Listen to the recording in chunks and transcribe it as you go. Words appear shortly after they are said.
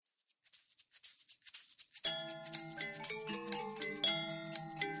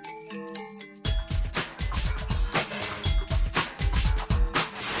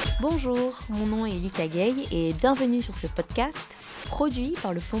Bonjour, mon nom est Lita Gay et bienvenue sur ce podcast produit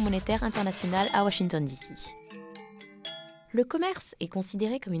par le Fonds monétaire international à Washington DC. Le commerce est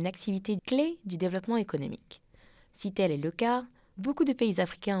considéré comme une activité clé du développement économique. Si tel est le cas, beaucoup de pays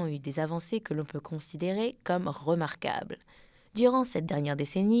africains ont eu des avancées que l'on peut considérer comme remarquables. Durant cette dernière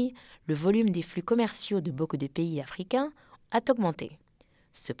décennie, le volume des flux commerciaux de beaucoup de pays africains a augmenté.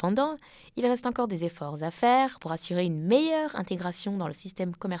 Cependant, il reste encore des efforts à faire pour assurer une meilleure intégration dans le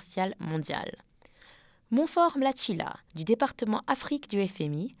système commercial mondial. Montfort Mlachila, du département Afrique du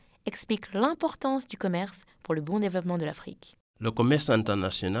FMI, explique l'importance du commerce pour le bon développement de l'Afrique. Le commerce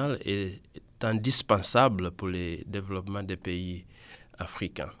international est indispensable pour le développement des pays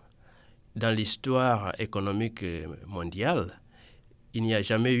africains. Dans l'histoire économique mondiale, il n'y a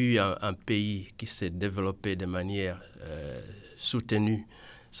jamais eu un pays qui s'est développé de manière soutenue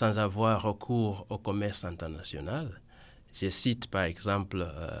sans avoir recours au commerce international. Je cite par exemple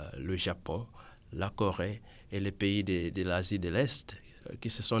le Japon, la Corée et les pays de l'Asie de l'Est qui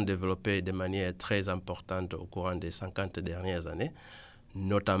se sont développés de manière très importante au courant des 50 dernières années,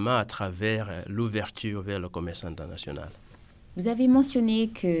 notamment à travers l'ouverture vers le commerce international. Vous avez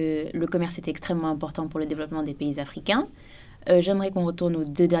mentionné que le commerce est extrêmement important pour le développement des pays africains. J'aimerais qu'on retourne aux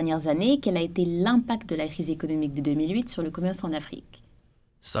 2 dernières années. Quel a été l'impact de la crise économique de 2008 sur le commerce en Afrique ?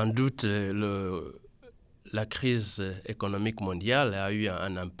 Sans doute, la crise économique mondiale a eu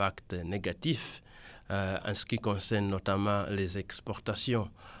un impact négatif en ce qui concerne notamment les exportations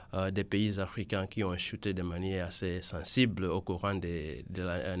des pays africains qui ont chuté de manière assez sensible au courant de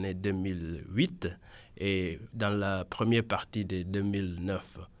l'année 2008 et dans la première partie de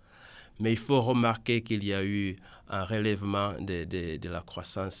 2009. Mais il faut remarquer qu'il y a eu un relèvement de la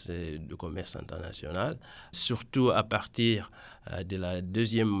croissance du commerce international, surtout à partir de la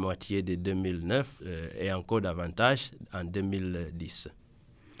deuxième moitié de 2009 et encore davantage en 2010.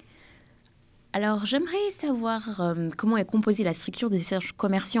 Alors, j'aimerais savoir comment est composée la structure des échanges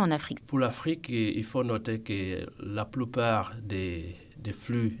commerciaux en Afrique. Pour l'Afrique, il faut noter que la plupart des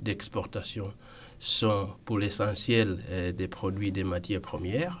flux d'exportation sont pour l'essentiel des produits des matières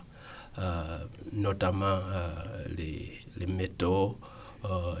premières, notamment les métaux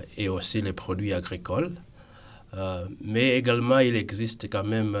et aussi les produits agricoles. Mais également, il existe quand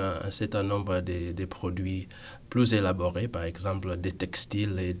même un certain nombre de produits plus élaborés, par exemple des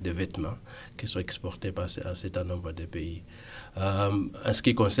textiles et des vêtements qui sont exportés par un certain nombre de pays. En ce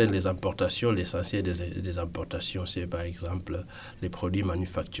qui concerne les importations, l'essentiel des importations, c'est par exemple les produits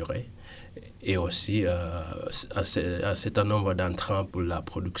manufacturés et aussi un certain nombre d'entrants pour la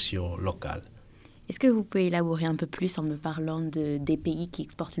production locale. Est-ce que vous pouvez élaborer un peu plus en me parlant des pays qui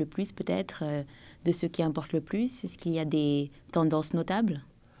exportent le plus, peut-être, de ceux qui importent le plus? Est-ce qu'il y a des tendances notables?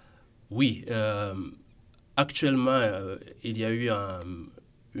 Oui. Actuellement, il y a eu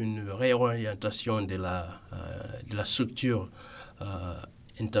une réorientation de la structure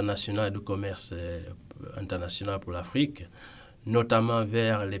internationale du commerce international pour l'Afrique, notamment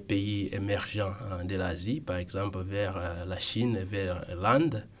vers les pays émergents de l'Asie, par exemple vers la Chine, vers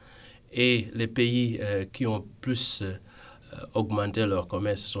l'Inde. Et les pays qui ont plus augmenté leur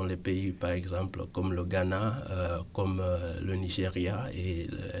commerce sont les pays, par exemple, comme le Ghana, comme le Nigeria et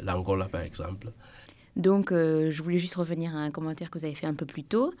l'Angola, par exemple. Donc, je voulais juste revenir à un commentaire que vous avez fait un peu plus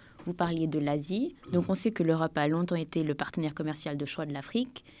tôt. Vous parliez de l'Asie. Donc, on sait que l'Europe a longtemps été le partenaire commercial de choix de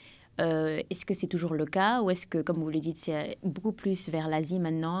l'Afrique. Est-ce que c'est toujours le cas ou est-ce que, comme vous le dites, c'est beaucoup plus vers l'Asie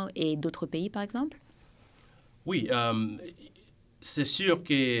maintenant et d'autres pays, par exemple? Oui, c'est sûr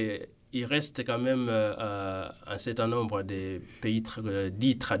qu'il reste quand même un certain nombre de pays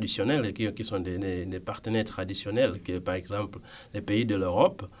dits traditionnels qui sont des partenaires traditionnels, que, par exemple les pays de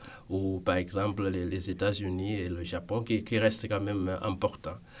l'Europe ou par exemple les États-Unis et le Japon qui restent quand même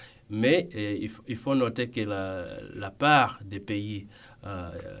importants. Mais il faut noter que la part des pays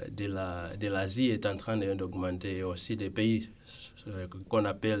de l'Asie est en train d'augmenter, et aussi des pays qu'on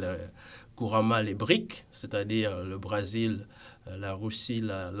appelle couramment les BRIC, c'est-à-dire le Brésil, la Russie,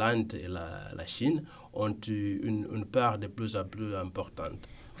 l'Inde et la Chine, ont une part de plus en plus importante.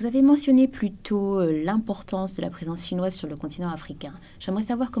 Vous avez mentionné plus tôt l'importance de la présence chinoise sur le continent africain. J'aimerais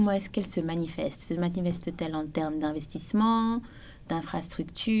savoir comment est-ce qu'elle se manifeste. Se manifeste-t-elle en termes d'investissement,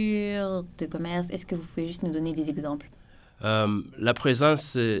 d'infrastructures, de commerce? Est-ce que vous pouvez juste nous donner des exemples? La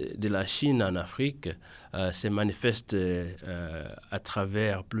présence de la Chine en Afrique se manifeste à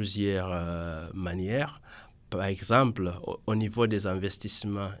travers plusieurs manières. Par exemple, au niveau des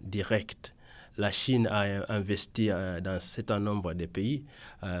investissements directs, la Chine a investi dans un certain nombre de pays,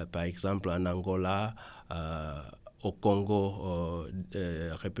 par exemple en Angola, au Congo,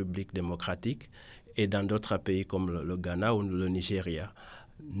 République démocratique, et dans d'autres pays comme le Ghana ou le Nigeria.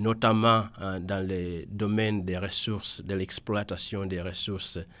 notamment dans les domaines des ressources, de l'exploitation des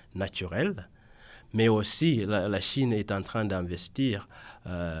ressources naturelles. Mais aussi, la Chine est en train d'investir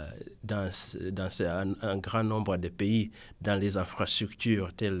dans un grand nombre de pays dans les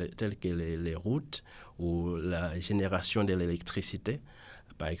infrastructures telles que les routes ou la génération de l'électricité.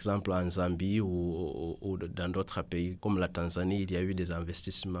 Par exemple, en Zambie ou dans d'autres pays comme la Tanzanie, il y a eu des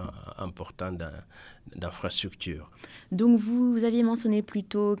investissements importants d'infrastructures. Donc, vous aviez mentionné plus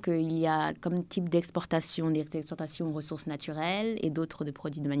tôt qu'il y a comme type d'exportation, des exportations aux ressources naturelles et d'autres de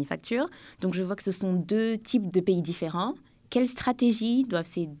produits de manufacture. Donc, je vois que ce sont deux types de pays différents. Quelle stratégie doivent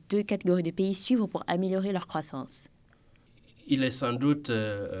ces deux catégories de pays suivre pour améliorer leur croissance ? Il est sans doute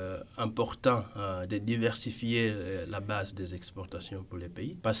important de diversifier la base des exportations pour les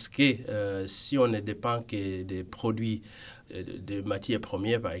pays parce que si on ne dépend que des produits de matières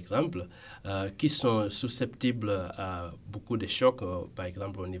premières, par exemple, qui sont susceptibles à beaucoup de chocs, par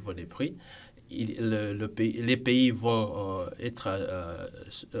exemple au niveau des prix, les pays vont être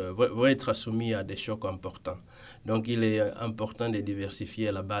soumis à des chocs importants. Donc, il est important de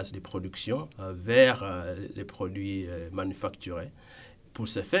diversifier la base des productions vers les produits manufacturés. Pour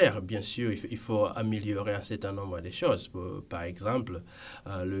ce faire, bien sûr, il faut améliorer un certain nombre de choses. Par exemple,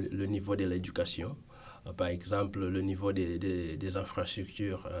 le niveau de l'éducation. Par exemple, le niveau des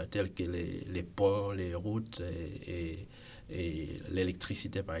infrastructures telles que les ponts, les routes et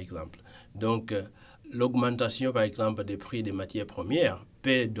l'électricité, par exemple. Donc, l'augmentation, par exemple, des prix des matières premières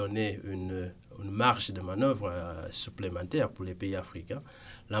peut donner une marge de manœuvre supplémentaire pour les pays africains.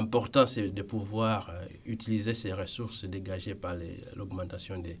 L'important, c'est de pouvoir utiliser ces ressources dégagées par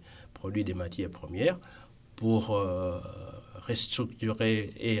l'augmentation des produits des matières premières pour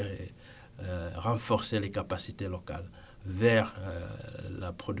restructurer et renforcer les capacités locales vers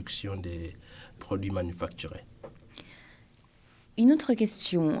la production des produits manufacturés. Une autre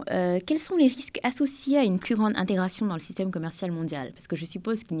question, quels sont les risques associés à une plus grande intégration dans le système commercial mondial ? Parce que je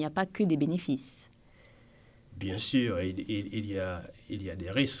suppose qu'il n'y a pas que des bénéfices. Bien sûr, il y a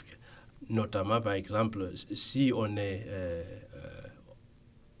des risques, notamment par exemple si on est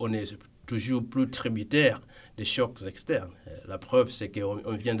toujours plus tributaire des chocs externes. La preuve, c'est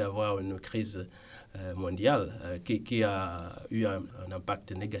qu'on vient d'avoir une crise mondiale qui a eu un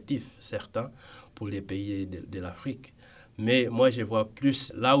impact négatif, certain, pour les pays de l'Afrique. Mais moi, je vois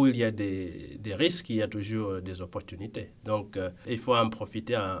plus là où il y a des risques, il y a toujours des opportunités. Donc, il faut en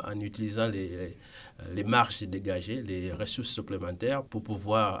profiter en utilisant les marges dégagées, les ressources supplémentaires pour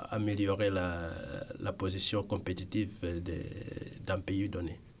pouvoir améliorer la position compétitive d'un pays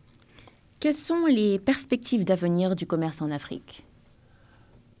donné. Quelles sont les perspectives d'avenir du commerce en Afrique ?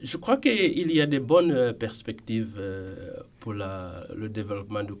 Je crois qu'il y a de bonnes perspectives pour le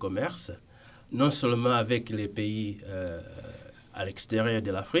développement du commerce, non seulement avec les pays à l'extérieur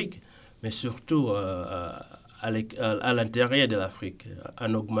de l'Afrique, mais surtout à l'intérieur de l'Afrique,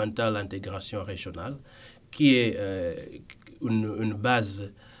 en augmentant l'intégration régionale, qui est une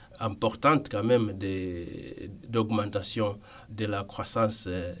base importante quand même d'augmentation de la croissance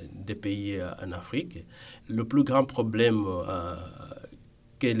des pays en Afrique. Le plus grand problème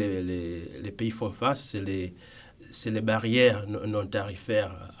que les pays font face, c'est les barrières non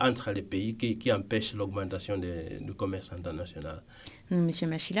tarifaires entre les pays qui empêchent l'augmentation du commerce international. Monsieur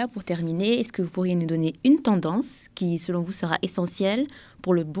Machila, pour terminer, est-ce que vous pourriez nous donner une tendance qui, selon vous, sera essentielle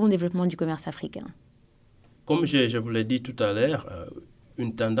pour le bon développement du commerce africain ? Comme je vous l'ai dit tout à l'heure,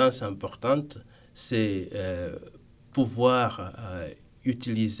 une tendance importante, c'est pouvoir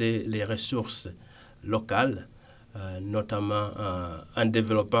utiliser les ressources locales, notamment en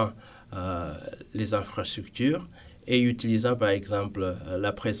développant les infrastructures et utilisant par exemple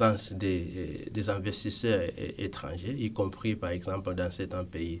la présence des investisseurs étrangers, y compris par exemple dans certains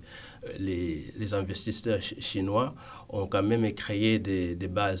pays. Les investisseurs chinois ont quand même créé des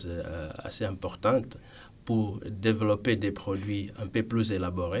bases assez importantes pour développer des produits un peu plus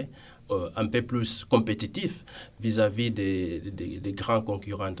élaborés, un peu plus compétitifs vis-à-vis des grands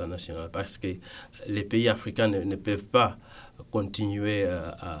concurrents internationaux. Parce que les pays africains ne peuvent pas continuer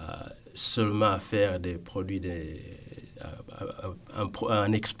seulement à faire des produits,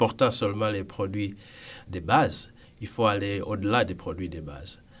 en exportant seulement les produits de base. Il faut aller au-delà des produits de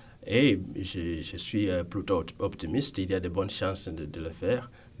base. Et je suis plutôt optimiste, il y a de bonnes chances de le faire,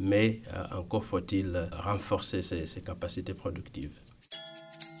 mais encore faut-il renforcer ses capacités productives.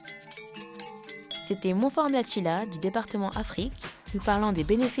 C'était Monforme Lachila du département Afrique, nous parlant des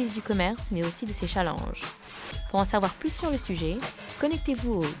bénéfices du commerce, mais aussi de ses challenges. Pour en savoir plus sur le sujet,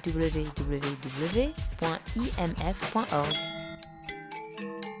 connectez-vous au www.imf.org.